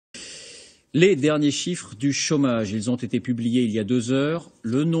Les derniers chiffres du chômage, ils ont été publiés il y a 2 heures.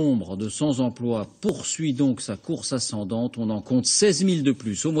 Le nombre de sans-emploi poursuit donc sa course ascendante. On en compte 16 000 de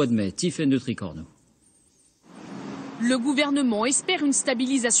plus au mois de mai. Tiffaine de Tricorneau. Le gouvernement espère une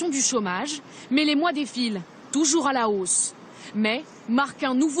stabilisation du chômage, mais les mois défilent, toujours à la hausse. Mai marque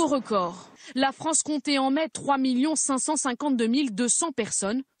un nouveau record. La France comptait en mai 3 552 200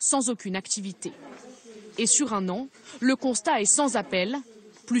 personnes sans aucune activité. Et sur un an, le constat est sans appel.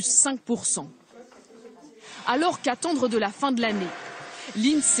 Plus 5%. Alors qu'attendre de la fin de l'année?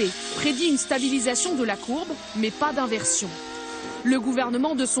 L'INSEE prédit une stabilisation de la courbe, mais pas d'inversion. Le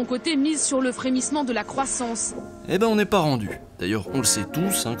gouvernement, de son côté, mise sur le frémissement de la croissance. Eh ben on n'est pas rendu. D'ailleurs, on le sait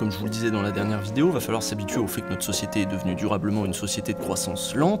tous, comme je vous le disais dans la dernière vidéo, va falloir s'habituer au fait que notre société est devenue durablement une société de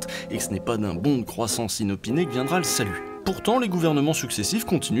croissance lente et que ce n'est pas d'un bond de croissance inopiné que viendra le salut. Pourtant, les gouvernements successifs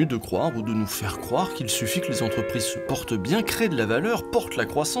continuent de croire ou de nous faire croire qu'il suffit que les entreprises se portent bien, créent de la valeur, portent la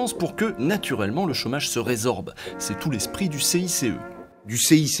croissance pour que, naturellement, le chômage se résorbe. C'est tout l'esprit du CICE. Du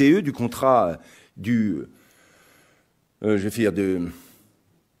CICE, du contrat du... je vais faire de...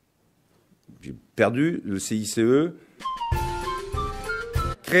 J'ai perdu le CICE.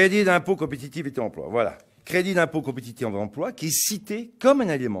 Crédit d'impôt compétitivité emploi, voilà. Crédit d'impôt compétitivité emploi qui est cité comme un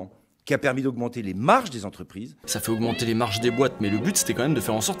élément qui a permis d'augmenter les marges des entreprises. Ça fait augmenter les marges des boîtes, mais le but c'était quand même de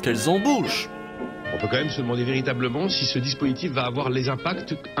faire en sorte qu'elles embauchent. On peut quand même se demander véritablement si ce dispositif va avoir les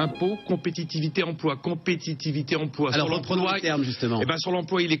impacts impôts, compétitivité, emploi. Compétitivité, emploi. Alors, reprenons le terme, justement. Eh ben, sur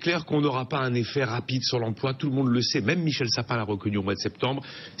l'emploi, il est clair qu'on n'aura pas un effet rapide sur l'emploi. Tout le monde le sait. Même Michel Sapin l'a reconnu au mois de septembre.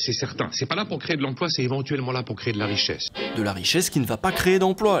 C'est certain. C'est pas là pour créer de l'emploi, c'est éventuellement là pour créer de la richesse. De la richesse qui ne va pas créer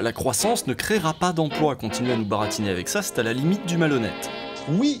d'emploi. La croissance ne créera pas d'emploi. Continuer à nous baratiner avec ça, c'est à la limite du malhonnête.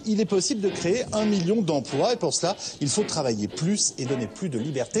 Oui, il est possible de créer 1 million d'emplois et pour cela, il faut travailler plus et donner plus de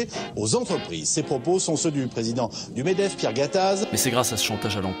liberté aux entreprises. Ces propos sont ceux du président du MEDEF, Pierre Gattaz. Mais c'est grâce à ce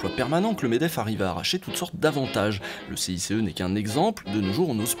chantage à l'emploi permanent que le MEDEF arrive à arracher toutes sortes d'avantages. Le CICE n'est qu'un exemple. De nos jours,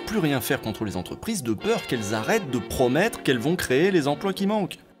 on n'ose plus rien faire contre les entreprises de peur qu'elles arrêtent de promettre qu'elles vont créer les emplois qui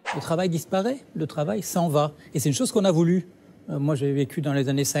manquent. Le travail disparaît, le travail s'en va. Et c'est une chose qu'on a voulu. Moi, j'ai vécu dans les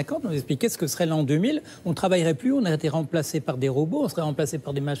années 50, on nous expliquait ce que serait l'an 2000. On ne travaillerait plus, on a été remplacé par des robots, on serait remplacé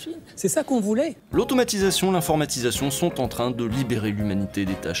par des machines. C'est ça qu'on voulait. L'automatisation, l'informatisation sont en train de libérer l'humanité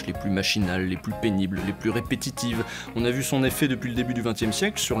des tâches les plus machinales, les plus pénibles, les plus répétitives. On a vu son effet depuis le début du XXe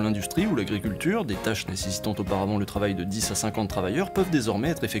siècle sur l'industrie ou l'agriculture. Des tâches nécessitant auparavant le travail de 10 à 50 travailleurs peuvent désormais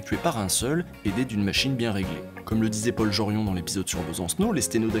être effectuées par un seul, aidé d'une machine bien réglée. Comme le disait Paul Jorion dans l'épisode sur Besancenot, les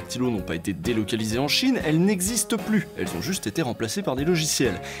sténodactylos n'ont pas été délocalisés en Chine, elles n'existent plus. Elles ont juste été remplacés par des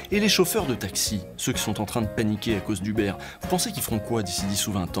logiciels. Et les chauffeurs de taxi, ceux qui sont en train de paniquer à cause d'Uber, vous pensez qu'ils feront quoi d'ici 10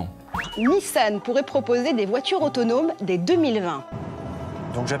 ou 20 ans? Nissan pourrait proposer des voitures autonomes dès 2020.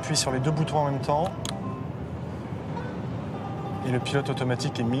 Donc j'appuie sur les 2 boutons en même temps. Et le pilote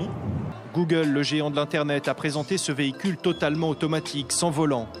automatique est mis. Google, le géant de l'Internet, a présenté ce véhicule totalement automatique, sans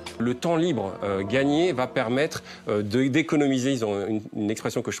volant. Le temps libre gagné va permettre d'économiser, ils ont une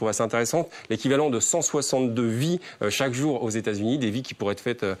expression que je trouve assez intéressante, l'équivalent de 162 vies chaque jour aux États-Unis, des vies qui pourraient être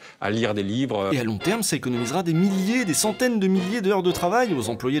faites à lire des livres. Et à long terme, ça économisera des milliers, des centaines de milliers d'heures de travail aux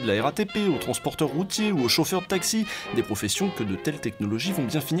employés de la RATP, aux transporteurs routiers ou aux chauffeurs de taxi, des professions que de telles technologies vont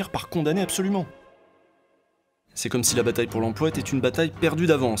bien finir par condamner absolument. C'est comme si la bataille pour l'emploi était une bataille perdue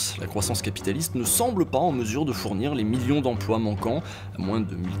d'avance. La croissance capitaliste ne semble pas en mesure de fournir les millions d'emplois manquants, à moins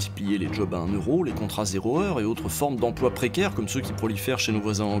de multiplier les jobs à 1 euro, les contrats 0 heure et autres formes d'emplois précaires comme ceux qui prolifèrent chez nos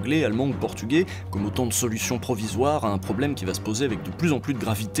voisins anglais, allemands ou portugais, comme autant de solutions provisoires à un problème qui va se poser avec de plus en plus de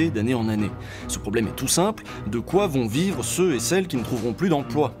gravité d'année en année. Ce problème est tout simple, de quoi vont vivre ceux et celles qui ne trouveront plus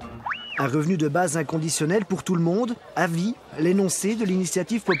d'emploi ? Un revenu de base inconditionnel pour tout le monde, à vie. L'énoncé de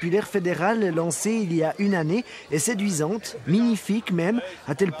l'initiative populaire fédérale lancée il y a 1 année est séduisante, magnifique même,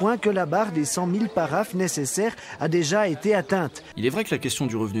 à tel point que la barre des 100 000 paraphes nécessaires a déjà été atteinte. Il est vrai que la question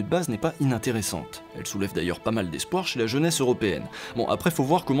du revenu de base n'est pas inintéressante. Elle soulève d'ailleurs pas mal d'espoir chez la jeunesse européenne. Bon, après faut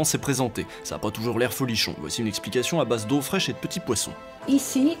voir comment c'est présenté. Ça n'a pas toujours l'air folichon. Voici une explication à base d'eau fraîche et de petits poissons.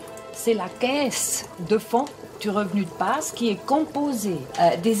 Ici, c'est la caisse de fonds du revenu de base qui est composée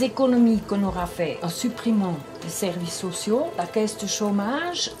des économies qu'on aura fait en supprimant les services sociaux, la caisse de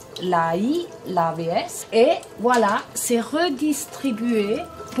chômage, l'AI, l'AVS. Et voilà, c'est redistribué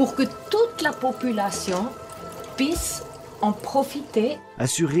pour que toute la population puisse en profiter.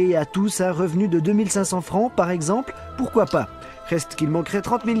 Assurer à tous un revenu de 2500 francs, par exemple, pourquoi pas ? Reste qu'il manquerait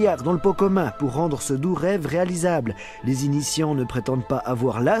 30 milliards dans le pot commun pour rendre ce doux rêve réalisable. Les initiants ne prétendent pas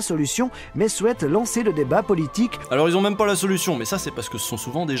avoir la solution, mais souhaitent lancer le débat politique. Alors ils ont même pas la solution, mais ça c'est parce que ce sont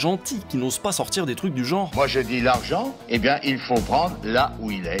souvent des gentils qui n'osent pas sortir des trucs du genre. Moi je dis l'argent, eh bien il faut prendre là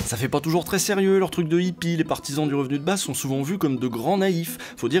où il est. Ça fait pas toujours très sérieux, leurs trucs de hippie. Les partisans du revenu de base sont souvent vus comme de grands naïfs.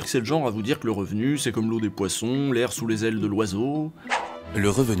 Faut dire que c'est le genre à vous dire que le revenu, c'est comme l'eau des poissons, l'air sous les ailes de l'oiseau. Le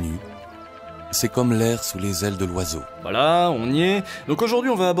revenu, c'est comme l'air sous les ailes de l'oiseau. Voilà, on y est. Donc aujourd'hui,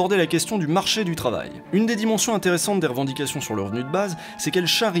 on va aborder la question du marché du travail. Une des dimensions intéressantes des revendications sur le revenu de base, c'est qu'elle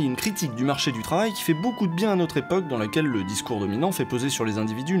charrie une critique du marché du travail qui fait beaucoup de bien à notre époque, dans laquelle le discours dominant fait peser sur les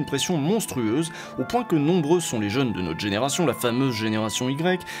individus une pression monstrueuse, au point que nombreux sont les jeunes de notre génération, la fameuse génération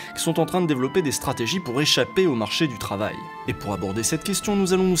Y, qui sont en train de développer des stratégies pour échapper au marché du travail. Et pour aborder cette question,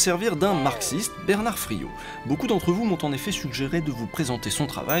 nous allons nous servir d'un marxiste, Bernard Friot. Beaucoup d'entre vous m'ont en effet suggéré de vous présenter son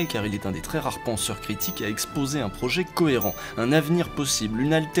travail, car il est un des très rares penseurs critiques à exposer un projet cohérent, un avenir possible,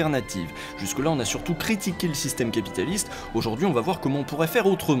 une alternative. Jusque-là, on a surtout critiqué le système capitaliste. Aujourd'hui, on va voir comment on pourrait faire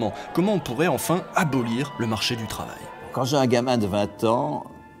autrement, comment on pourrait enfin abolir le marché du travail. Quand j'ai un gamin de 20 ans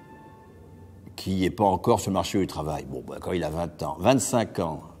qui n'est pas encore sur le marché du travail, quand il a 20 ans, 25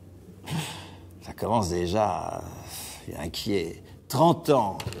 ans, ça commence déjà à être inquiet. 30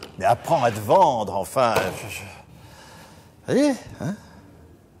 ans, mais apprends à te vendre, enfin. Vous voyez, hein?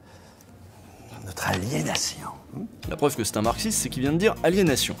 Notre aliénation. La preuve que c'est un marxiste, c'est qu'il vient de dire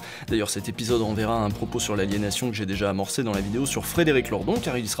aliénation. D'ailleurs, cet épisode renverra à un propos sur l'aliénation que j'ai déjà amorcé dans la vidéo sur Frédéric Lordon,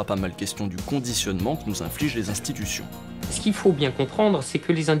 car il sera pas mal question du conditionnement que nous infligent les institutions. Ce qu'il faut bien comprendre, c'est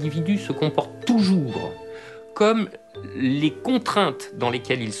que les individus se comportent toujours comme les contraintes dans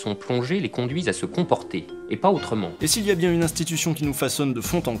lesquelles ils sont plongés les conduisent à se comporter, et pas autrement. Et s'il y a bien une institution qui nous façonne de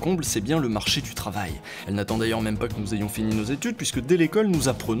fond en comble, c'est bien le marché du travail. Elle n'attend d'ailleurs même pas que nous ayons fini nos études, puisque dès l'école, nous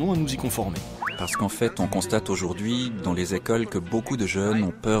apprenons à nous y conformer. Parce qu'en fait, on constate aujourd'hui dans les écoles que beaucoup de jeunes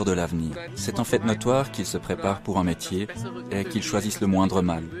ont peur de l'avenir. C'est en fait notoire qu'ils se préparent pour un métier et qu'ils choisissent le moindre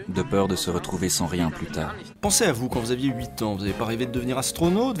mal, de peur de se retrouver sans rien plus tard. Pensez à vous quand vous aviez 8 ans, vous n'avez pas rêvé de devenir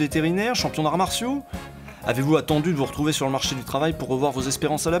astronaute, vétérinaire, champion d'arts martiaux ? Avez-vous attendu de vous retrouver sur le marché du travail pour revoir vos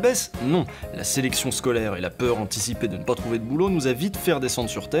espérances à la baisse? Non, la sélection scolaire et la peur anticipée de ne pas trouver de boulot nous a vite fait descendre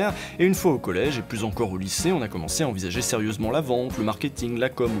sur terre, et une fois au collège, et plus encore au lycée, on a commencé à envisager sérieusement la vente, le marketing, la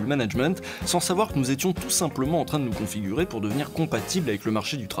com ou le management, sans savoir que nous étions tout simplement en train de nous configurer pour devenir compatibles avec le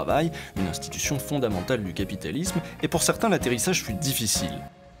marché du travail, une institution fondamentale du capitalisme, et pour certains l'atterrissage fut difficile.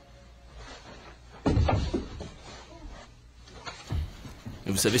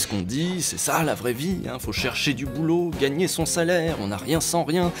 Vous savez ce qu'on dit, c'est ça la vraie vie, hein, faut chercher du boulot, gagner son salaire, on n'a rien sans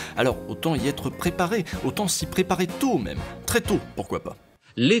rien, alors autant y être préparé, autant s'y préparer tôt même, très tôt, pourquoi pas.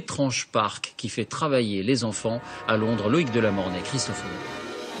 L'étrange parc qui fait travailler les enfants à Londres, Loïc Delamornay, Christophe.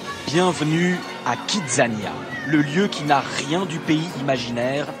 Bienvenue à Kidzania, le lieu qui n'a rien du pays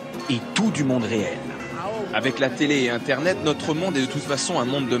imaginaire et tout du monde réel. Avec la télé et Internet, notre monde est de toute façon un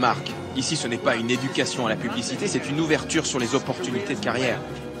monde de marques. Ici, ce n'est pas une éducation à la publicité, c'est une ouverture sur les opportunités de carrière.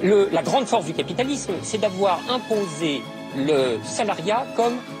 La grande force du capitalisme, c'est d'avoir imposé le salariat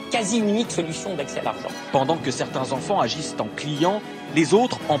comme quasi unique solution d'accès à l'argent. Pendant que certains enfants agissent en clients, les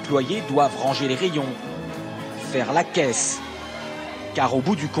autres employés doivent ranger les rayons, faire la caisse. Car au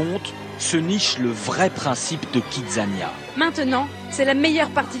bout du compte, se niche le vrai principe de Kidzania. Maintenant, c'est la meilleure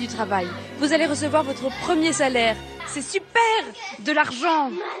partie du travail. Vous allez recevoir votre premier salaire. C'est super! De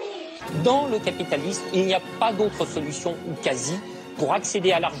l'argent! Dans le capitalisme, il n'y a pas d'autre solution, ou quasi, pour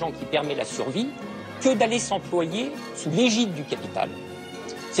accéder à l'argent qui permet la survie, que d'aller s'employer sous l'égide du capital,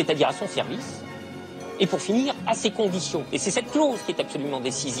 c'est-à-dire à son service, et pour finir, à ses conditions. Et c'est cette clause qui est absolument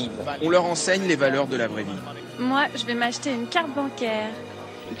décisive. On leur enseigne les valeurs de la vraie vie. Moi, je vais m'acheter une carte bancaire.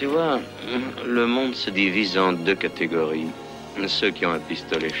 Tu vois, le monde se divise en deux catégories. Ceux qui ont un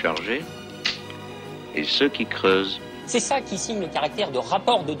pistolet chargé et ceux qui creusent. C'est ça qui signe le caractère de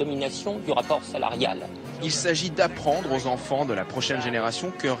rapport de domination du rapport salarial. Il s'agit d'apprendre aux enfants de la prochaine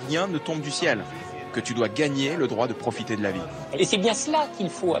génération que rien ne tombe du ciel, que tu dois gagner le droit de profiter de la vie. Et c'est bien cela qu'il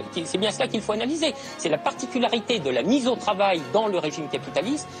faut analyser. C'est la particularité de la mise au travail dans le régime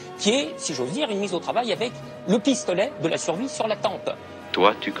capitaliste qui est, si j'ose dire, une mise au travail avec le pistolet de la survie sur la tempe.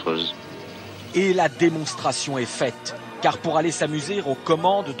 Toi, tu creuses. Et la démonstration est faite, car pour aller s'amuser aux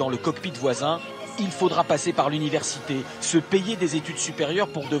commandes dans le cockpit voisin, il faudra passer par l'université, se payer des études supérieures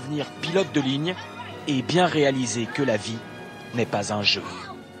pour devenir pilote de ligne et bien réaliser que la vie n'est pas un jeu.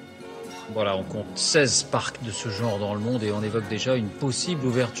 Voilà, on compte 16 parcs de ce genre dans le monde et on évoque déjà une possible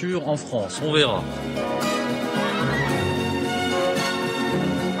ouverture en France. On verra.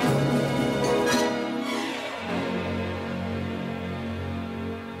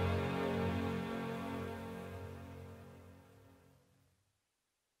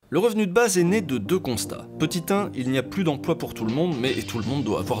 Le revenu de base est né de deux constats. Petit 1, il n'y a plus d'emploi pour tout le monde, mais tout le monde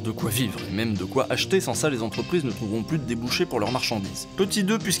doit avoir de quoi vivre, et même de quoi acheter, sans ça les entreprises ne trouveront plus de débouchés pour leurs marchandises. Petit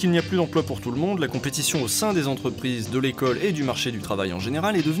 2, puisqu'il n'y a plus d'emploi pour tout le monde, la compétition au sein des entreprises, de l'école et du marché du travail en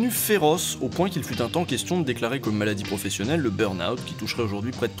général est devenue féroce, au point qu'il fut un temps question de déclarer comme maladie professionnelle le burn-out, qui toucherait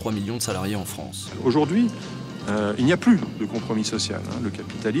aujourd'hui près de 3 millions de salariés en France. Aujourd'hui, il n'y a plus de compromis social. Le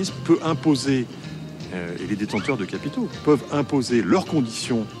capitalisme peut imposer, et les détenteurs de capitaux peuvent imposer leurs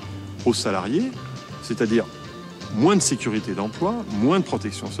conditions aux salariés, c'est-à-dire moins de sécurité d'emploi, moins de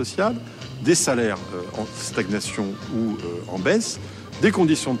protection sociale, des salaires en stagnation ou en baisse, des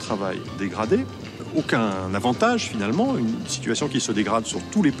conditions de travail dégradées, aucun avantage finalement, une situation qui se dégrade sur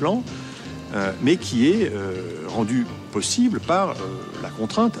tous les plans, mais qui est rendue possible par la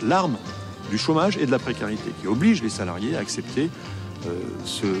contrainte, l'arme du chômage et de la précarité, qui oblige les salariés à accepter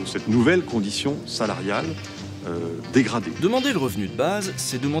cette nouvelle condition salariale dégradée. Demander le revenu de base,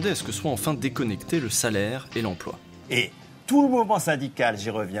 c'est demander à ce que soit enfin déconnecté le salaire et l'emploi. Et tout le mouvement syndical, j'y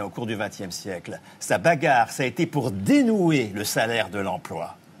reviens, au cours du XXe siècle, sa bagarre, ça a été pour dénouer le salaire de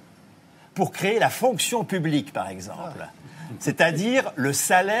l'emploi, pour créer la fonction publique, par exemple, c'est-à-dire le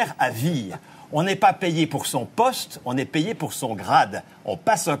salaire à vie. On n'est pas payé pour son poste, on est payé pour son grade. On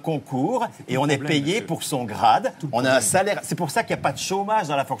passe un concours et on est payé pour son grade. On a un salaire. C'est pour ça qu'il n'y a pas de chômage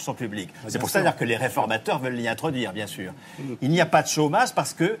dans la fonction publique. C'est pour ça que les réformateurs veulent l'y introduire, bien sûr. Il n'y a pas de chômage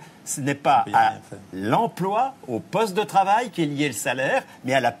parce que ce n'est pas à l'emploi, au poste de travail qui est lié le salaire,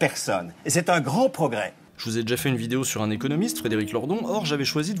 mais à la personne. Et c'est un grand progrès. Je vous ai déjà fait une vidéo sur un économiste, Frédéric Lordon, or j'avais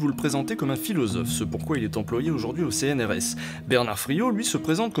choisi de vous le présenter comme un philosophe, ce pourquoi il est employé aujourd'hui au CNRS. Bernard Friot, lui, se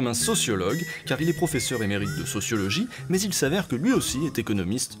présente comme un sociologue, car il est professeur émérite de sociologie, mais il s'avère que lui aussi est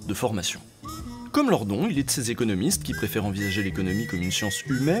économiste de formation. Comme Lordon, il est de ces économistes qui préfèrent envisager l'économie comme une science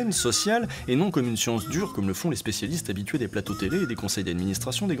humaine, sociale, et non comme une science dure comme le font les spécialistes habitués des plateaux télé et des conseils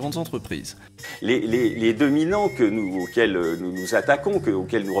d'administration des grandes entreprises. Les dominants auxquels nous nous attaquons,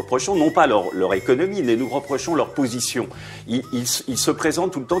 auxquels nous reprochons, non pas leur économie, mais nous reprochons leur position. Ils se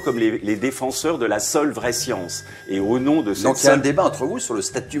présentent tout le temps comme les défenseurs de la seule vraie science. Et au nom de cette Donc il y a un débat entre vous sur le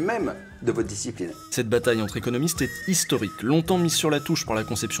statut même de votre discipline. Cette bataille entre économistes est historique. Longtemps mise sur la touche par la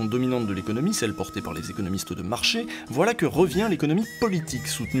conception dominante de l'économie, celle portée par les économistes de marché, voilà que revient l'économie politique,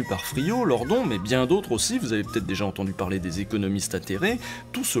 soutenue par Friot, Lordon, mais bien d'autres aussi. Vous avez peut-être déjà entendu parler des économistes atterrés.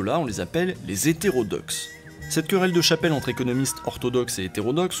 Tout cela, on les appelle les hétérodoxes. Cette querelle de chapelle entre économistes orthodoxes et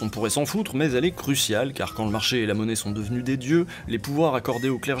hétérodoxes, on pourrait s'en foutre, mais elle est cruciale, car quand le marché et la monnaie sont devenus des dieux, les pouvoirs accordés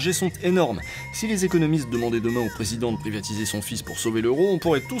au clergé sont énormes. Si les économistes demandaient demain au président de privatiser son fils pour sauver l'euro, on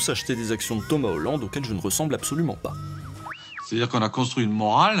pourrait tous acheter des actions de Thomas Hollande, auxquelles je ne ressemble absolument pas. C'est-à-dire qu'on a construit une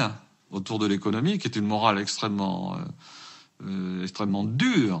morale autour de l'économie, qui est une morale extrêmement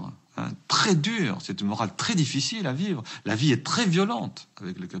dure, très dure. C'est une morale très difficile à vivre. La vie est très violente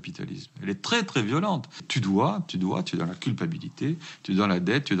avec le capitalisme. Elle est très très violente. Tu es dans la culpabilité, tu es dans la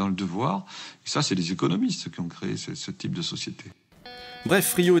dette, tu es dans le devoir. Et ça, c'est les économistes qui ont créé ce type de société. Bref,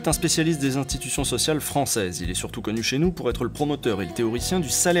 Friot est un spécialiste des institutions sociales françaises. Il est surtout connu chez nous pour être le promoteur et le théoricien du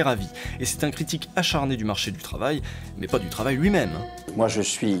salaire à vie. Et c'est un critique acharné du marché du travail, mais pas du travail lui-même. Moi, je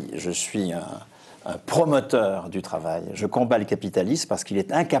suis un promoteur du travail. Je combats le capitalisme parce qu'il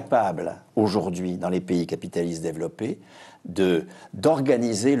est incapable, aujourd'hui, dans les pays capitalistes développés,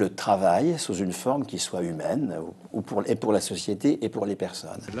 d'organiser le travail sous une forme qui soit humaine, et pour la société et pour les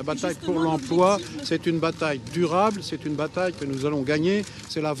personnes. La bataille pour l'emploi, c'est une bataille durable, c'est une bataille que nous allons gagner,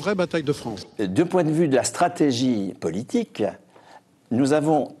 c'est la vraie bataille de France. Du point de vue de la stratégie politique, nous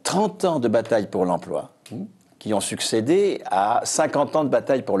avons 30 ans de bataille pour l'emploi, qui ont succédé à 50 ans de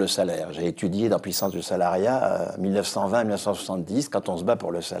bataille pour le salaire. J'ai étudié dans Puissance du salariat 1920-1970, quand on se bat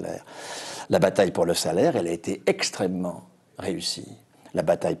pour le salaire. La bataille pour le salaire, elle a été extrêmement réussie. La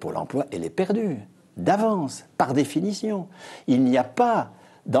bataille pour l'emploi, elle est perdue, d'avance, par définition. Il n'y a pas,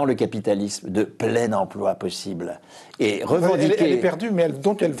 dans le capitalisme, de plein emploi possible. Et revendiquer... Elle est perdue, mais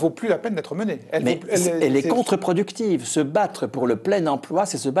donc elle ne vaut plus la peine d'être menée. Elle est contre-productive. Se battre pour le plein emploi,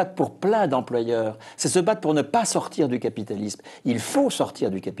 c'est se battre pour plein d'employeurs. C'est se battre pour ne pas sortir du capitalisme. Il faut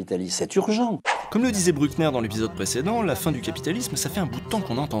sortir du capitalisme, c'est urgent. Comme le disait Bruckner dans l'épisode précédent, la fin du capitalisme, ça fait un bout de temps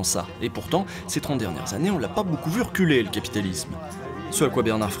qu'on entend ça. Et pourtant, ces 30 dernières années, on l'a pas beaucoup vu reculer, le capitalisme. Ce à quoi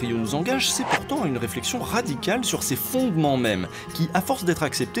Bernard Friot nous engage, c'est pourtant une réflexion radicale sur ses fondements mêmes, qui, à force d'être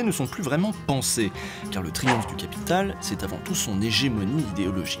acceptés, ne sont plus vraiment pensés. Car le triomphe du capital, c'est avant tout son hégémonie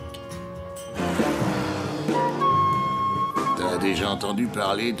idéologique. T'as déjà entendu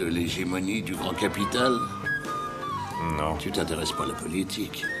parler de l'hégémonie du grand capital? Non. Tu t'intéresses pas à la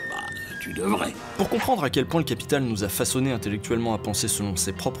politique. Tu devrais. Pour comprendre à quel point le capital nous a façonné intellectuellement à penser selon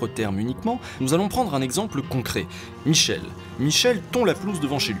ses propres termes uniquement, nous allons prendre un exemple concret. Michel. Michel tond la pelouse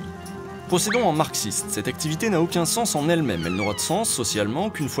devant chez lui. Procédons en marxiste, cette activité n'a aucun sens en elle-même, elle n'aura de sens socialement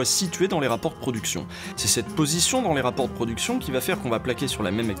qu'une fois située dans les rapports de production. C'est cette position dans les rapports de production qui va faire qu'on va plaquer sur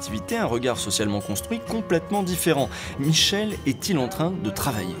la même activité un regard socialement construit complètement différent. Michel est-il en train de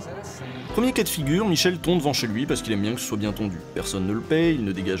travailler ? Premier cas de figure, Michel tond devant chez lui parce qu'il aime bien que ce soit bien tondu. Personne ne le paye, il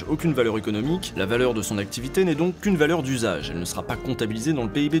ne dégage aucune valeur économique, la valeur de son activité n'est donc qu'une valeur d'usage, elle ne sera pas comptabilisée dans le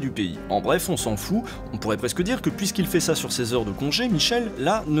PIB du pays. En bref, on s'en fout, on pourrait presque dire que puisqu'il fait ça sur ses heures de congé, Michel,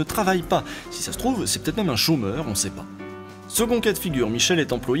 là, ne travaille pas. Si ça se trouve, c'est peut-être même un chômeur, on sait pas. Second cas de figure, Michel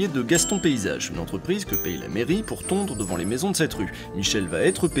est employé de Gaston Paysage, une entreprise que paye la mairie pour tondre devant les maisons de cette rue. Michel va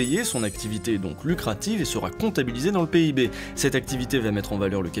être payé, son activité est donc lucrative et sera comptabilisée dans le PIB. Cette activité va mettre en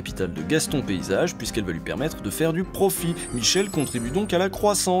valeur le capital de Gaston Paysage puisqu'elle va lui permettre de faire du profit. Michel contribue donc à la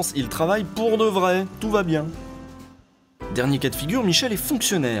croissance, il travaille pour de vrai, tout va bien. Dernier cas de figure, Michel est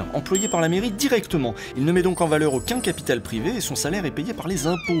fonctionnaire, employé par la mairie directement. Il ne met donc en valeur aucun capital privé et son salaire est payé par les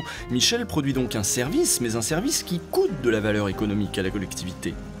impôts. Michel produit donc un service, mais un service qui coûte de la valeur économique à la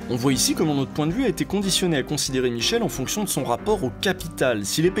collectivité. On voit ici comment notre point de vue a été conditionné à considérer Michel en fonction de son rapport au capital.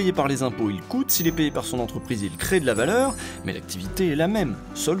 S'il est payé par les impôts, il coûte, s'il est payé par son entreprise, il crée de la valeur, mais l'activité est la même.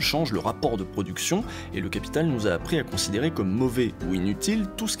 Seul change le rapport de production et le capital nous a appris à considérer comme mauvais ou inutile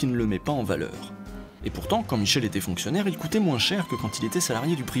tout ce qui ne le met pas en valeur. Et pourtant, quand Michel était fonctionnaire, il coûtait moins cher que quand il était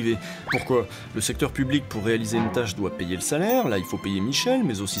salarié du privé. Pourquoi ? Le secteur public, pour réaliser une tâche, doit payer le salaire, là il faut payer Michel,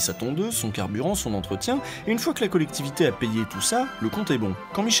 mais aussi sa tondeuse, son carburant, son entretien, et une fois que la collectivité a payé tout ça, le compte est bon.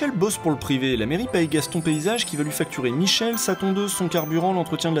 Quand Michel bosse pour le privé, la mairie paye Gaston Paysage qui va lui facturer Michel, sa tondeuse, son carburant,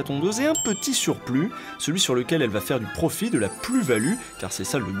 l'entretien de la tondeuse, et un petit surplus, celui sur lequel elle va faire du profit, de la plus-value, car c'est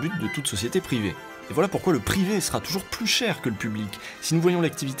ça le but de toute société privée. Et voilà pourquoi le privé sera toujours plus cher que le public. Si nous voyons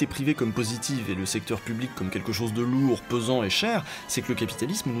l'activité privée comme positive et le secteur public comme quelque chose de lourd, pesant et cher, c'est que le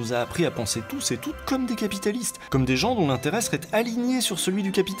capitalisme nous a appris à penser tous et toutes comme des capitalistes, comme des gens dont l'intérêt serait aligné sur celui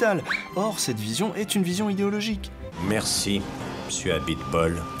du capital. Or, cette vision est une vision idéologique. Merci, monsieur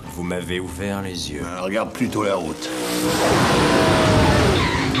Abitbol. Vous m'avez ouvert les yeux. Regarde plutôt la route.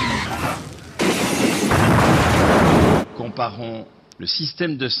 Comparons le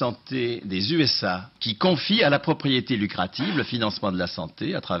système de santé des USA qui confie à la propriété lucrative le financement de la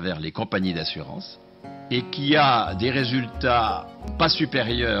santé à travers les compagnies d'assurance et qui a des résultats pas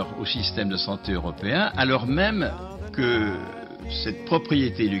supérieurs au système de santé européen alors même que cette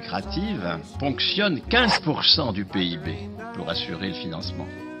propriété lucrative ponctionne 15% du PIB pour assurer le financement.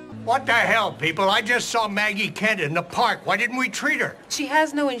 What the hell, people? I just saw Maggie Kent in the park. Why didn't we treat her? She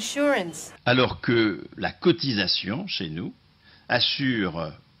has no insurance. Alors que la cotisation chez nous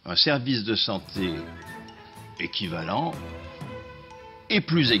assure un service de santé équivalent et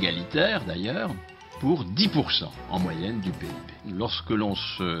plus égalitaire d'ailleurs pour 10% en moyenne du PIB. Lorsque l'on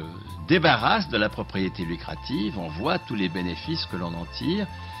se débarrasse de la propriété lucrative, on voit tous les bénéfices que l'on en tire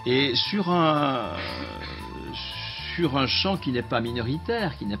et sur un champ qui n'est pas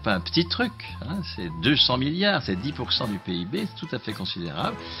minoritaire, qui n'est pas un petit truc, hein, c'est 200 milliards, c'est 10% du PIB, c'est tout à fait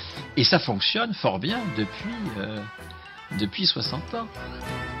considérable et ça fonctionne fort bien depuis 60 ans.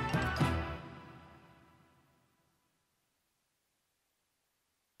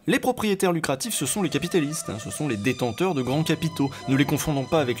 Les propriétaires lucratifs, ce sont les capitalistes, ce sont les détenteurs de grands capitaux. Ne les confondons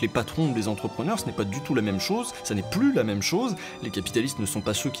pas avec les patrons ou les entrepreneurs, ce n'est pas du tout la même chose, ça n'est plus la même chose. Les capitalistes ne sont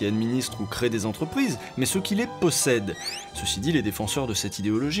pas ceux qui administrent ou créent des entreprises, mais ceux qui les possèdent. Ceci dit, les défenseurs de cette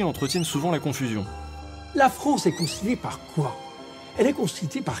idéologie entretiennent souvent la confusion. La France est constituée par quoi? Elle est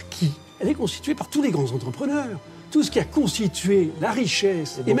constituée par qui? Elle est constituée par tous les grands entrepreneurs. Tout ce qui a constitué la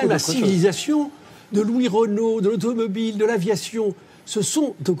richesse et même la civilisation de Louis Renault, de l'automobile, de l'aviation, ce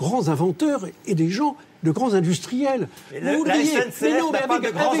sont de grands inventeurs et des gens, de grands industriels. La SNCF n'a pas de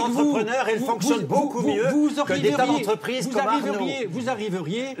grands entrepreneurs, elle fonctionne beaucoup mieux que des tas d'entreprises comme Arnaud. Vous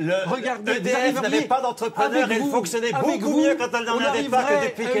arriveriez, regardez, EDF n'avait pas d'entrepreneurs, elle fonctionnait beaucoup mieux quand elle n'en avait pas que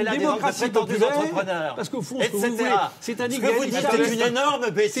depuis qu'elle a des prétendus entrepreneurs, parce qu'au fond, etc. C'est un Ce que vous dites est une énorme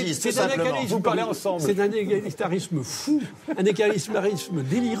bêtise, tout simplement. Vous parlez ensemble. C'est un égalitarisme fou, un égalitarisme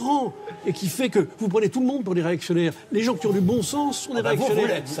délirant, et qui fait que vous prenez tout le monde pour des réactionnaires. Les gens qui ont du bon sens sont des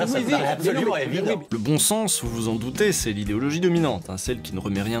réactionnaires. Ça paraît absolument évident. Le bon sens, vous vous en doutez, c'est l'idéologie dominante, celle qui ne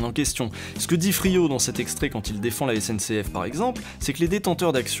remet rien en question. Ce que dit Friot dans cet extrait quand il défend la SNCF par exemple, c'est que les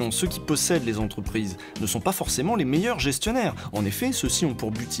détenteurs d'actions, ceux qui possèdent les entreprises, ne sont pas forcément les meilleurs gestionnaires. En effet, ceux-ci ont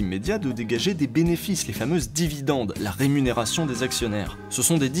pour but immédiat de dégager des bénéfices, les fameuses dividendes, la rémunération des actionnaires. Ce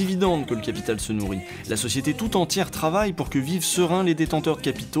sont des dividendes que le capital se nourrit. La société tout entière travaille pour que vivent sereins les détenteurs de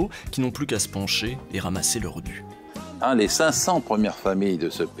capitaux qui n'ont plus qu'à se pencher et ramasser leur dû. Hein, les 500 premières familles de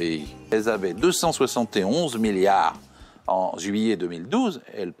ce pays, elles avaient 271 milliards en juillet 2012,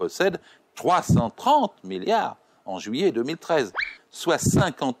 et elles possèdent 330 milliards en juillet 2013, soit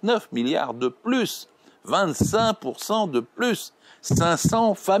 59 milliards de plus, 25% de plus,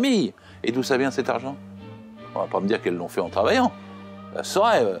 500 familles. Et d'où ça vient cet argent? On va pas me dire qu'elles l'ont fait en travaillant. C'est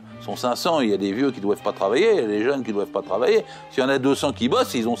vrai, sont 500, il y a des vieux qui ne doivent pas travailler, il y a des jeunes qui ne doivent pas travailler. S'il y en a 200 qui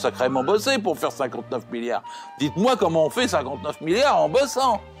bossent, ils ont sacrément bossé pour faire 59 milliards. Dites-moi comment on fait 59 milliards en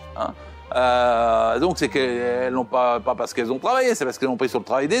bossant, hein. Donc c'est qu'elles n'ont pas parce qu'elles ont travaillé, c'est parce qu'elles ont pris sur le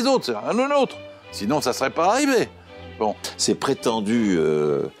travail des autres, c'est rien de l'autre. Sinon, ça ne serait pas arrivé. Bon. Ces prétendus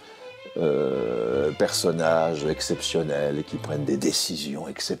personnages exceptionnels qui prennent des décisions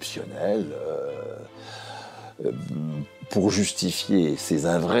exceptionnelles pour justifier ces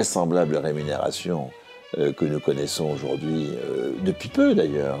invraisemblables rémunérations que nous connaissons aujourd'hui, depuis peu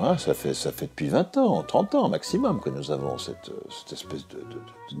d'ailleurs, hein, ça fait depuis 20 ans, 30 ans maximum que nous avons cette espèce de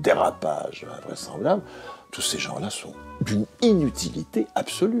dérapage invraisemblable. Tous ces gens-là sont d'une inutilité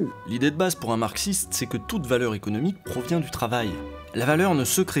absolue. L'idée de base pour un marxiste, c'est que toute valeur économique provient du travail. La valeur ne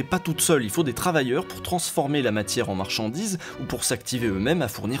se crée pas toute seule, il faut des travailleurs pour transformer la matière en marchandise ou pour s'activer eux-mêmes à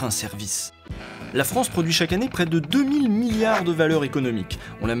fournir un service. La France produit chaque année près de 2000 milliards de valeur économique.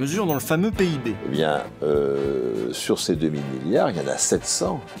 On la mesure dans le fameux PIB. Eh bien, sur ces 2000 milliards, il y en a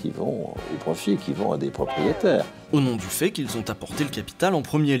 700 qui vont au profit, qui vont à des propriétaires. Au nom du fait qu'ils ont apporté le capital en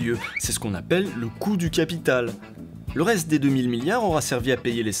premier lieu. C'est ce qu'on appelle le coût du capital. Le reste des 2000 milliards aura servi à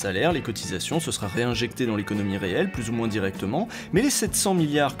payer les salaires, les cotisations, ce sera réinjecté dans l'économie réelle, plus ou moins directement, mais les 700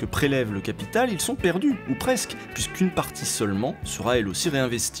 milliards que prélève le capital, ils sont perdus, ou presque, puisqu'une partie seulement sera elle aussi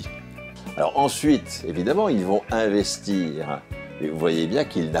réinvestie. Alors ensuite, évidemment, ils vont investir, et vous voyez bien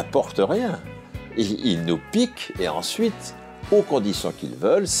qu'ils n'apportent rien. Ils nous piquent, et ensuite, aux conditions qu'ils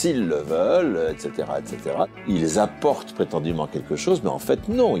veulent, s'ils le veulent, etc., etc. Ils apportent prétendument quelque chose, mais en fait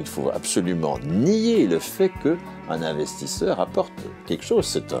non, il faut absolument nier le fait qu'un investisseur apporte quelque chose.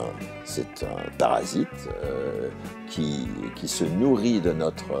 C'est un parasite qui se nourrit de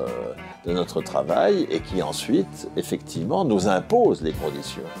notre travail et qui ensuite, effectivement, nous impose les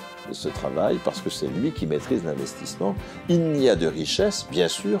conditions de ce travail parce que c'est lui qui maîtrise l'investissement. Il n'y a de richesse, bien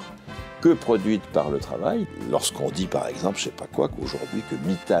sûr, que produite par le travail. Lorsqu'on dit, par exemple, je ne sais pas quoi, qu'aujourd'hui, que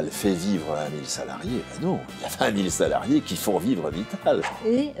Mittal fait vivre 1 000 salariés, ben non, il y a 20 000 salariés qui font vivre Mittal.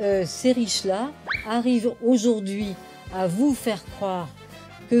 Et ces riches-là arrivent aujourd'hui à vous faire croire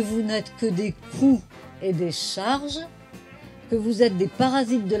que vous n'êtes que des coûts et des charges, que vous êtes des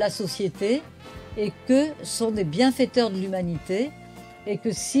parasites de la société et que sont des bienfaiteurs de l'humanité et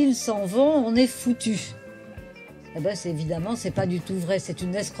que s'ils s'en vont, on est foutus. Eh ben, évidemment, c'est pas du tout vrai, c'est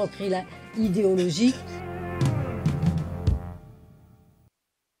une escroquerie idéologique.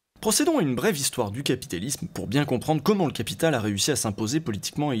 Procédons à une brève histoire du capitalisme pour bien comprendre comment le capital a réussi à s'imposer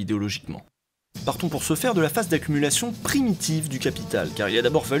politiquement et idéologiquement. Partons pour ce faire de la phase d'accumulation primitive du capital, car il a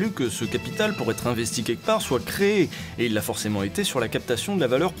d'abord fallu que ce capital, pour être investi quelque part, soit créé, et il l'a forcément été sur la captation de la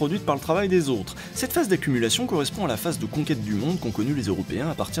valeur produite par le travail des autres. Cette phase d'accumulation correspond à la phase de conquête du monde qu'ont connue les Européens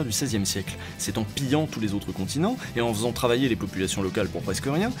à partir du XVIe siècle. C'est en pillant tous les autres continents, et en faisant travailler les populations locales pour presque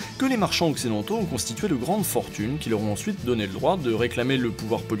rien, que les marchands occidentaux ont constitué de grandes fortunes qui leur ont ensuite donné le droit de réclamer le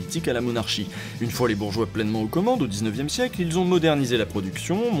pouvoir politique à la monarchie. Une fois les bourgeois pleinement aux commandes au XIXe siècle, ils ont modernisé la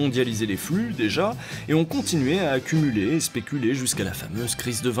production, mondialisé les flux, déjà, et ont continué à accumuler et spéculer jusqu'à la fameuse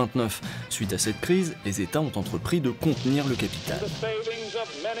crise de 29. Suite à cette crise, les États ont entrepris de contenir le capital.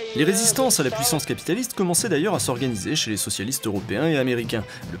 Les résistances à la puissance capitaliste commençaient d'ailleurs à s'organiser chez les socialistes européens et américains.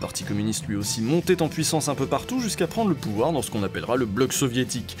 Le Parti communiste lui aussi montait en puissance un peu partout jusqu'à prendre le pouvoir dans ce qu'on appellera le bloc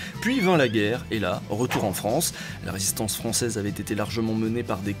soviétique. Puis vint la guerre, et là, retour en France. La résistance française avait été largement menée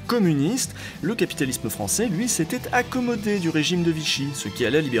par des communistes. Le capitalisme français, lui, s'était accommodé du régime de Vichy, ce qui, à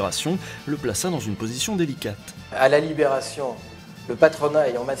la Libération, le plaça dans une position délicate. À la Libération, le patronat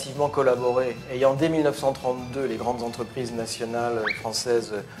ayant massivement collaboré, ayant dès 1932 les grandes entreprises nationales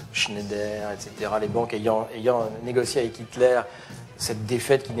françaises, Schneider, etc., les banques ayant négocié avec Hitler cette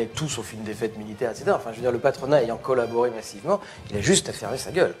défaite qui n'est tout sauf une défaite militaire, etc. Enfin, je veux dire, le patronat ayant collaboré massivement, il a juste à fermer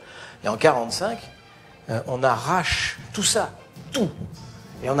sa gueule. Et en 1945, on arrache tout ça, tout.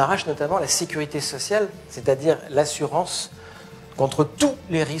 Et on arrache notamment la sécurité sociale, c'est-à-dire l'assurance contre tous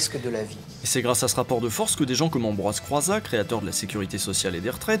les risques de la vie. Et c'est grâce à ce rapport de force que des gens comme Ambroise Croizat, créateur de la sécurité sociale et des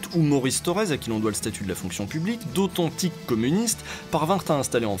retraites, ou Maurice Thorez, à qui l'on doit le statut de la fonction publique, d'authentiques communistes, parvinrent à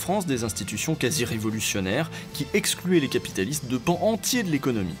installer en France des institutions quasi révolutionnaires qui excluaient les capitalistes de pans entiers de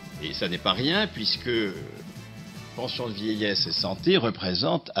l'économie. Et ça n'est pas rien puisque pension de vieillesse et santé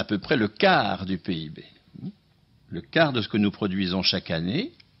représentent à peu près le quart du PIB. Le quart de ce que nous produisons chaque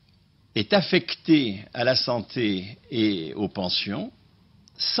année est affecté à la santé et aux pensions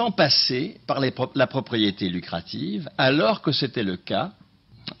sans passer par la propriété lucrative, alors que c'était le cas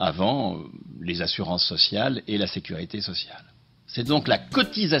avant les assurances sociales et la sécurité sociale. C'est donc la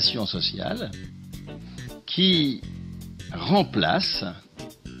cotisation sociale qui remplace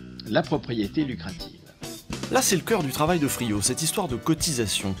la propriété lucrative. Là, c'est le cœur du travail de Friot, cette histoire de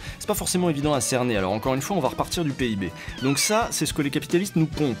cotisation. C'est pas forcément évident à cerner, alors encore une fois, on va repartir du PIB. Donc ça, c'est ce que les capitalistes nous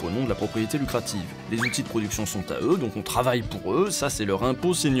pompent au nom de la propriété lucrative. Les outils de production sont à eux, donc on travaille pour eux, ça c'est leur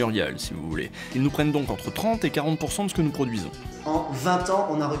impôt seigneurial, si vous voulez. Ils nous prennent donc entre 30 et 40% de ce que nous produisons. En 20 ans,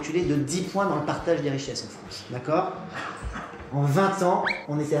 on a reculé de 10 points dans le partage des richesses en France, d'accord ? En 20 ans,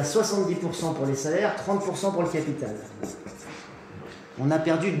 on était à 70% pour les salaires, 30% pour le capital. On a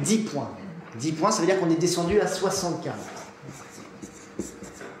perdu 10 points. 10 points, ça veut dire qu'on est descendu à 60-40.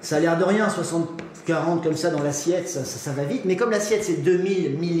 Ça a l'air de rien, 60-40 comme ça dans l'assiette, ça va vite. Mais comme l'assiette, c'est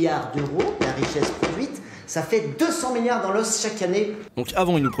 2000 milliards d'euros, la richesse produite, ça fait 200 milliards dans l'os chaque année. Donc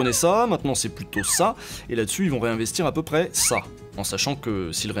avant, ils nous prenaient ça, maintenant c'est plutôt ça. Et là-dessus, ils vont réinvestir à peu près ça. En sachant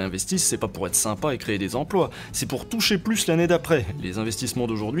que s'ils réinvestissent, c'est pas pour être sympa et créer des emplois, c'est pour toucher plus l'année d'après. Les investissements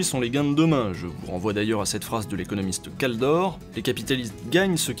d'aujourd'hui sont les gains de demain. Je vous renvoie d'ailleurs à cette phrase de l'économiste Caldor: les capitalistes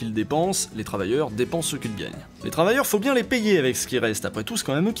gagnent ce qu'ils dépensent, les travailleurs dépensent ce qu'ils gagnent. Les travailleurs, faut bien les payer avec ce qui reste, après tout c'est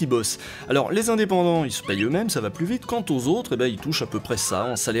quand même eux qui bossent. Alors les indépendants, ils se payent eux-mêmes, ça va plus vite, quant aux autres, ils touchent à peu près ça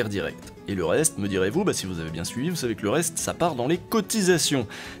en salaire direct. Et le reste, me direz-vous, si vous avez bien suivi, vous savez que le reste, ça part dans les cotisations.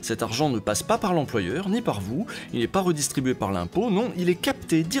 Cet argent ne passe pas par l'employeur, ni par vous, il n'est pas redistribué par l'impôt, non, il est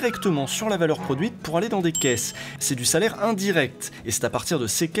capté directement sur la valeur produite pour aller dans des caisses. C'est du salaire indirect, et c'est à partir de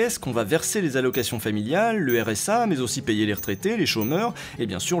ces caisses qu'on va verser les allocations familiales, le RSA, mais aussi payer les retraités, les chômeurs, et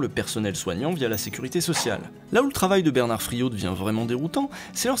bien sûr le personnel soignant via la sécurité sociale. Là où le travail de Bernard Friot devient vraiment déroutant,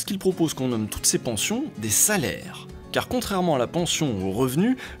 c'est lorsqu'il propose qu'on nomme toutes ces pensions des salaires. Car contrairement à la pension ou au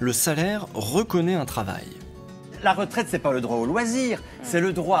revenu, le salaire reconnaît un travail. La retraite, c'est pas le droit au loisir, c'est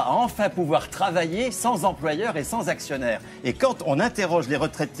le droit à enfin pouvoir travailler sans employeur et sans actionnaire. Et quand on interroge les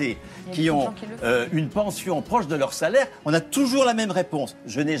retraités qui ont une pension proche de leur salaire, on a toujours la même réponse.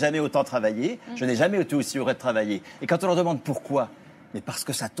 Je n'ai jamais autant travaillé, je n'ai jamais été aussi heureux de travailler. Et quand on leur demande pourquoi, mais parce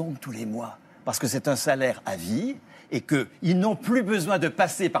que ça tombe tous les mois, parce que c'est un salaire à vie, et qu'ils n'ont plus besoin de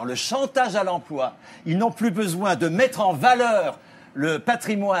passer par le chantage à l'emploi, ils n'ont plus besoin de mettre en valeur le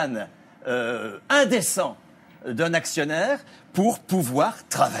patrimoine indécent d'un actionnaire pour pouvoir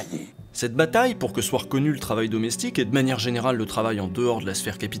travailler. Cette bataille pour que soit reconnu le travail domestique et de manière générale le travail en dehors de la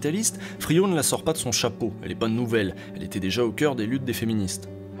sphère capitaliste, Friot ne la sort pas de son chapeau, elle n'est pas nouvelle, elle était déjà au cœur des luttes des féministes.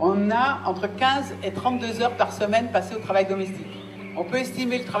 On a entre 15 et 32 heures par semaine passées au travail domestique. On peut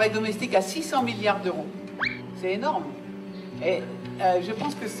estimer le travail domestique à 600 milliards d'euros. C'est énorme. Et je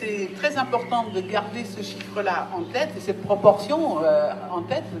pense que c'est très important de garder ce chiffre-là en tête et cette proportion en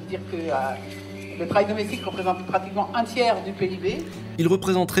tête, de dire que le travail domestique représente pratiquement un tiers du PIB. Il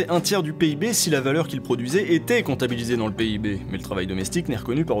représenterait un tiers du PIB si la valeur qu'il produisait était comptabilisée dans le PIB. Mais le travail domestique n'est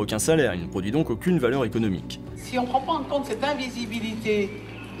reconnu par aucun salaire, il ne produit donc aucune valeur économique. Si on ne prend pas en compte cette invisibilité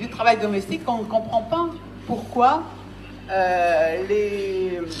du travail domestique, on ne comprend pas pourquoi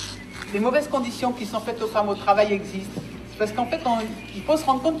les mauvaises conditions qui sont faites aux femmes au travail existent. C'est parce qu'en fait, il faut se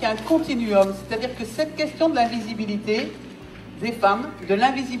rendre compte qu'il y a un continuum. C'est-à-dire que cette question de l'invisibilité des femmes, de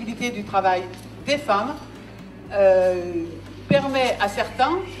l'invisibilité du travail des femmes, permet à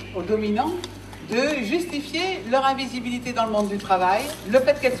certains, aux dominants, de justifier leur invisibilité dans le monde du travail, le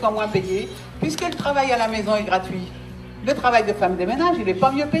fait qu'elles soient moins payées, puisque le travail à la maison est gratuit. Le travail de femme de ménage, il n'est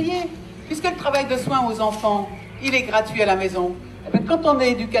pas mieux payé, puisque le travail de soins aux enfants, il est gratuit à la maison. Et bien, quand on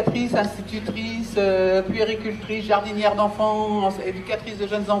est éducatrice, institutrice, puéricultrice, jardinière d'enfants, éducatrice de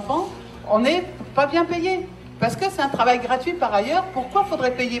jeunes enfants, on n'est pas bien payé. Parce que c'est un travail gratuit par ailleurs, pourquoi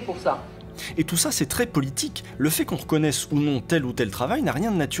faudrait payer pour ça ? Et tout ça, c'est très politique. Le fait qu'on reconnaisse ou non tel ou tel travail n'a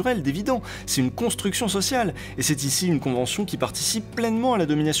rien de naturel, d'évident. C'est une construction sociale. Et c'est ici une convention qui participe pleinement à la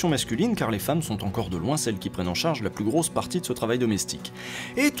domination masculine, car les femmes sont encore de loin celles qui prennent en charge la plus grosse partie de ce travail domestique.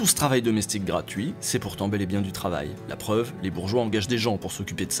 Et tout ce travail domestique gratuit, c'est pourtant bel et bien du travail. La preuve, les bourgeois engagent des gens pour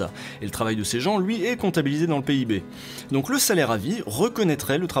s'occuper de ça. Et le travail de ces gens, lui, est comptabilisé dans le PIB. Donc le salaire à vie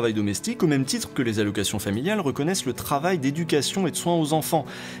reconnaîtrait le travail domestique au même titre que les allocations familiales reconnaissent le travail d'éducation et de soins aux enfants.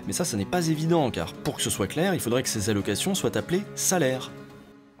 Mais ça n'est pas évident, car pour que ce soit clair, il faudrait que ces allocations soient appelées salaires.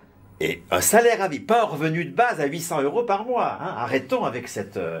 Et un salaire à vie, pas un revenu de base à 800 € par mois. Hein. Arrêtons avec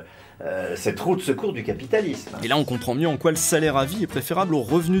cette roue de secours du capitalisme. Et là, on comprend mieux en quoi le salaire à vie est préférable au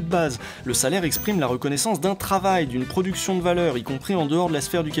revenu de base. Le salaire exprime la reconnaissance d'un travail, d'une production de valeur, y compris en dehors de la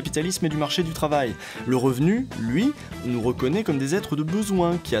sphère du capitalisme et du marché du travail. Le revenu, lui, nous reconnaît comme des êtres de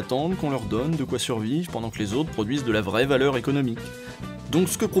besoin qui attendent qu'on leur donne de quoi survivre pendant que les autres produisent de la vraie valeur économique. Donc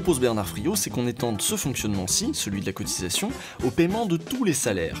ce que propose Bernard Friot, c'est qu'on étende ce fonctionnement-ci, celui de la cotisation, au paiement de tous les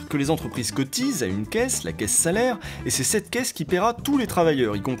salaires, que les entreprises cotisent à une caisse, la caisse salaire, et c'est cette caisse qui paiera tous les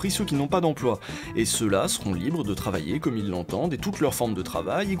travailleurs, y compris ceux qui n'ont pas d'emploi. Et ceux-là seront libres de travailler comme ils l'entendent, et toutes leurs formes de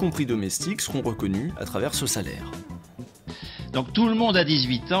travail, y compris domestiques, seront reconnues à travers ce salaire. Donc tout le monde à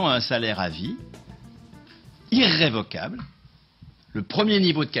 18 ans a un salaire à vie, irrévocable, le premier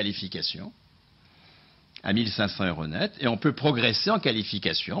niveau de qualification, à 1500 € net, et on peut progresser en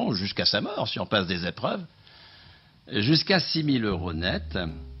qualification jusqu'à sa mort, si on passe des épreuves, jusqu'à 6000 € net.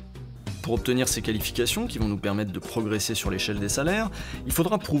 Pour obtenir ces qualifications qui vont nous permettre de progresser sur l'échelle des salaires, il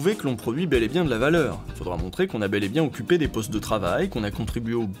faudra prouver que l'on produit bel et bien de la valeur. Il faudra montrer qu'on a bel et bien occupé des postes de travail, qu'on a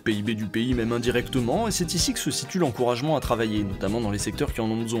contribué au PIB du pays même indirectement, et c'est ici que se situe l'encouragement à travailler, notamment dans les secteurs qui en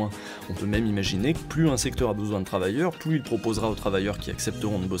ont besoin. On peut même imaginer que plus un secteur a besoin de travailleurs, plus il proposera aux travailleurs qui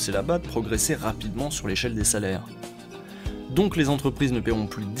accepteront de bosser là-bas de progresser rapidement sur l'échelle des salaires. Donc les entreprises ne paieront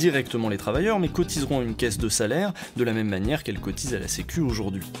plus directement les travailleurs, mais cotiseront à une caisse de salaire de la même manière qu'elles cotisent à la Sécu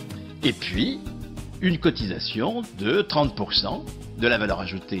aujourd'hui. Et puis, une cotisation de 30% de la valeur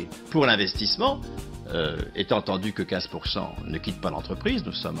ajoutée pour l'investissement, étant entendu que 15% ne quittent pas l'entreprise,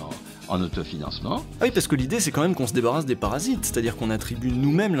 nous sommes en autofinancement. Ah oui, parce que l'idée c'est quand même qu'on se débarrasse des parasites, c'est-à-dire qu'on attribue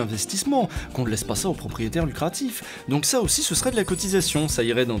nous-mêmes l'investissement, qu'on ne laisse pas ça aux propriétaires lucratifs. Donc ça aussi ce serait de la cotisation, ça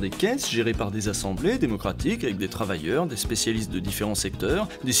irait dans des caisses gérées par des assemblées démocratiques avec des travailleurs, des spécialistes de différents secteurs,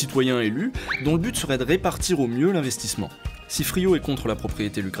 des citoyens élus, dont le but serait de répartir au mieux l'investissement. Si Friot est contre la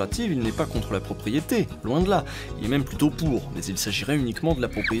propriété lucrative, il n'est pas contre la propriété, loin de là. Il est même plutôt pour, mais il s'agirait uniquement de la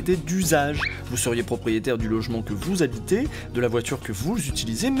propriété d'usage. Vous seriez propriétaire du logement que vous habitez, de la voiture que vous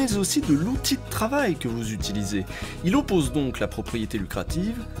utilisez, mais aussi de l'outil de travail que vous utilisez. Il oppose donc la propriété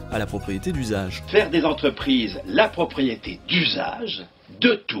lucrative à la propriété d'usage. Faire des entreprises la propriété d'usage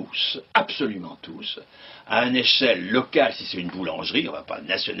de tous, absolument tous, à une échelle locale si c'est une boulangerie, on ne va pas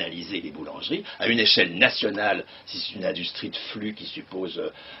nationaliser les boulangeries, à une échelle nationale si c'est une industrie de flux qui suppose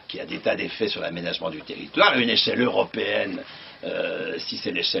qu'il y a des tas d'effets sur l'aménagement du territoire, à une échelle européenne si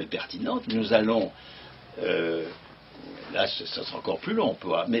c'est l'échelle pertinente. Nous allons, là ça sera encore plus long,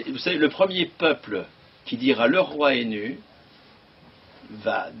 mais vous savez, le premier peuple qui dira le roi est nu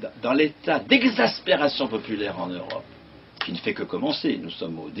va dans l'état d'exaspération populaire en Europe, qui ne fait que commencer. Nous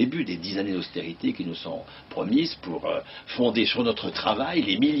sommes au début des 10 années d'austérité qui nous sont promises pour fonder sur notre travail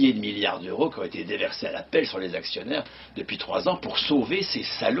les milliers de milliards d'euros qui ont été déversés à la pelle sur les actionnaires depuis 3 ans pour sauver ces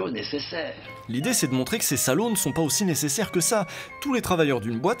salauds nécessaires. L'idée c'est de montrer que ces salauds ne sont pas aussi nécessaires que ça. Tous les travailleurs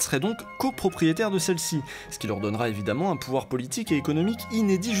d'une boîte seraient donc copropriétaires de celle-ci, ce qui leur donnera évidemment un pouvoir politique et économique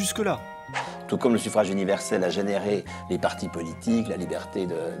inédit jusque-là. Tout comme le suffrage universel a généré les partis politiques, la liberté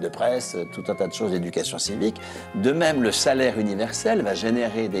de presse, tout un tas de choses d'éducation civique, de même le salaire universel va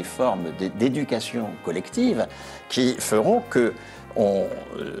générer des formes d'éducation collective qui feront que on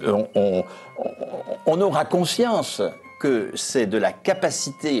aura conscience que c'est de la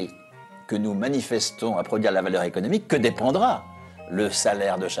capacité que nous manifestons à produire la valeur économique que dépendra le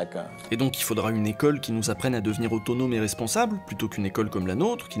salaire de chacun. Et donc il faudra une école qui nous apprenne à devenir autonome et responsable, plutôt qu'une école comme la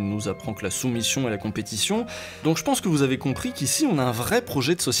nôtre, qui ne nous apprend que la soumission et la compétition. Donc je pense que vous avez compris qu'ici on a un vrai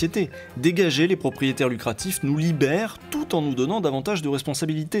projet de société. Dégager les propriétaires lucratifs nous libère tout en nous donnant davantage de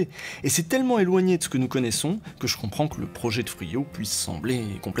responsabilités. Et c'est tellement éloigné de ce que nous connaissons que je comprends que le projet de Friot puisse sembler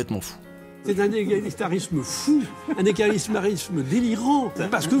complètement fou. C'est un égalitarisme fou, un égalitarisme délirant,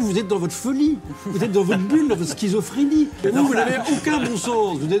 parce que vous êtes dans votre folie, vous êtes dans votre bulle, dans votre schizophrénie. Vous n'avez aucun bon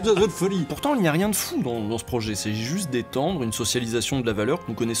sens, vous êtes dans votre folie. Pourtant, il n'y a rien de fou dans ce projet, c'est juste d'étendre une socialisation de la valeur que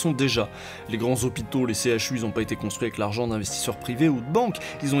nous connaissons déjà. Les grands hôpitaux, les CHU, ils n'ont pas été construits avec l'argent d'investisseurs privés ou de banques,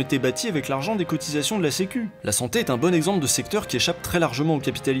 ils ont été bâtis avec l'argent des cotisations de la Sécu. La santé est un bon exemple de secteur qui échappe très largement au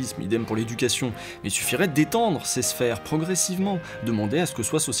capitalisme, idem pour l'éducation. Mais il suffirait d'étendre ces sphères progressivement, demander à ce que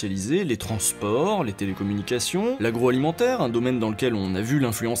soient socialisés les transports, les télécommunications, l'agroalimentaire, un domaine dans lequel on a vu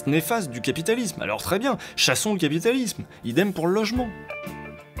l'influence néfaste du capitalisme. Alors très bien, chassons le capitalisme, idem pour le logement.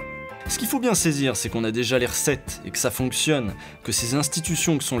 Ce qu'il faut bien saisir, c'est qu'on a déjà les recettes et que ça fonctionne, que ces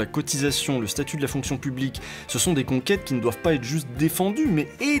institutions que sont la cotisation, le statut de la fonction publique, ce sont des conquêtes qui ne doivent pas être juste défendues, mais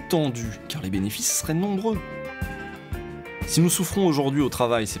étendues, car les bénéfices seraient nombreux. Si nous souffrons aujourd'hui au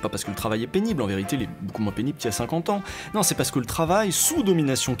travail, c'est pas parce que le travail est pénible, en vérité il est beaucoup moins pénible qu'il y a 50 ans. Non, c'est parce que le travail, sous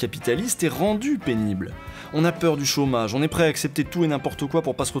domination capitaliste, est rendu pénible. On a peur du chômage, on est prêt à accepter tout et n'importe quoi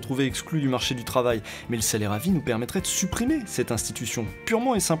pour pas se retrouver exclu du marché du travail. Mais le salaire à vie nous permettrait de supprimer cette institution,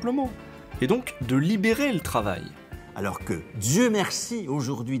 purement et simplement. Et donc de libérer le travail. Alors que, Dieu merci,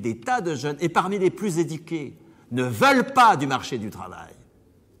 aujourd'hui, des tas de jeunes, et parmi les plus éduqués, ne veulent pas du marché du travail.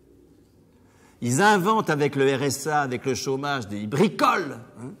 Ils inventent avec le RSA, avec le chômage, ils bricolent.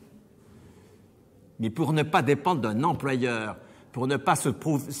 Mais pour ne pas dépendre d'un employeur, pour ne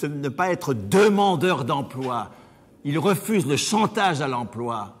pas être demandeur d'emploi. Ils refusent le chantage à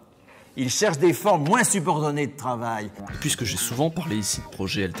l'emploi. Ils cherchent des formes moins subordonnées de travail. Puisque j'ai souvent parlé ici de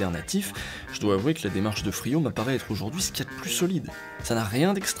projets alternatifs, je dois avouer que la démarche de Friot m'apparaît être aujourd'hui ce qu'il y a de plus solide. Ça n'a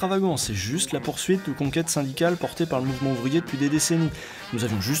rien d'extravagant, c'est juste la poursuite de conquêtes syndicales portées par le mouvement ouvrier depuis des décennies. Nous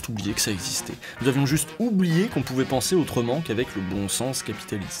avions juste oublié que ça existait. Nous avions juste oublié qu'on pouvait penser autrement qu'avec le bon sens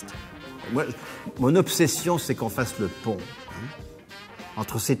capitaliste. Moi, mon obsession, c'est qu'on fasse le pont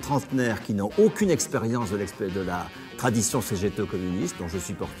entre ces trentenaires qui n'ont aucune expérience de la tradition cégéto-communiste, dont je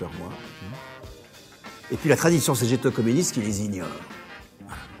suis porteur moi, et puis la tradition cégéto-communiste qui les ignore.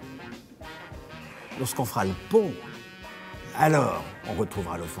 Lorsqu'on fera le pont, alors on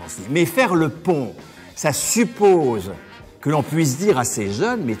retrouvera l'offensive. Mais faire le pont, ça suppose que l'on puisse dire à ces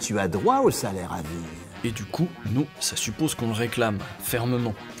jeunes « mais tu as droit au salaire à vivre ». Et du coup, nous, ça suppose qu'on le réclame,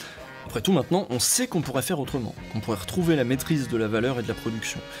 fermement. Après tout, maintenant, on sait qu'on pourrait faire autrement, qu'on pourrait retrouver la maîtrise de la valeur et de la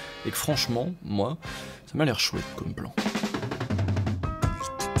production. Et que franchement, moi, ça m'a l'air chouette comme plan.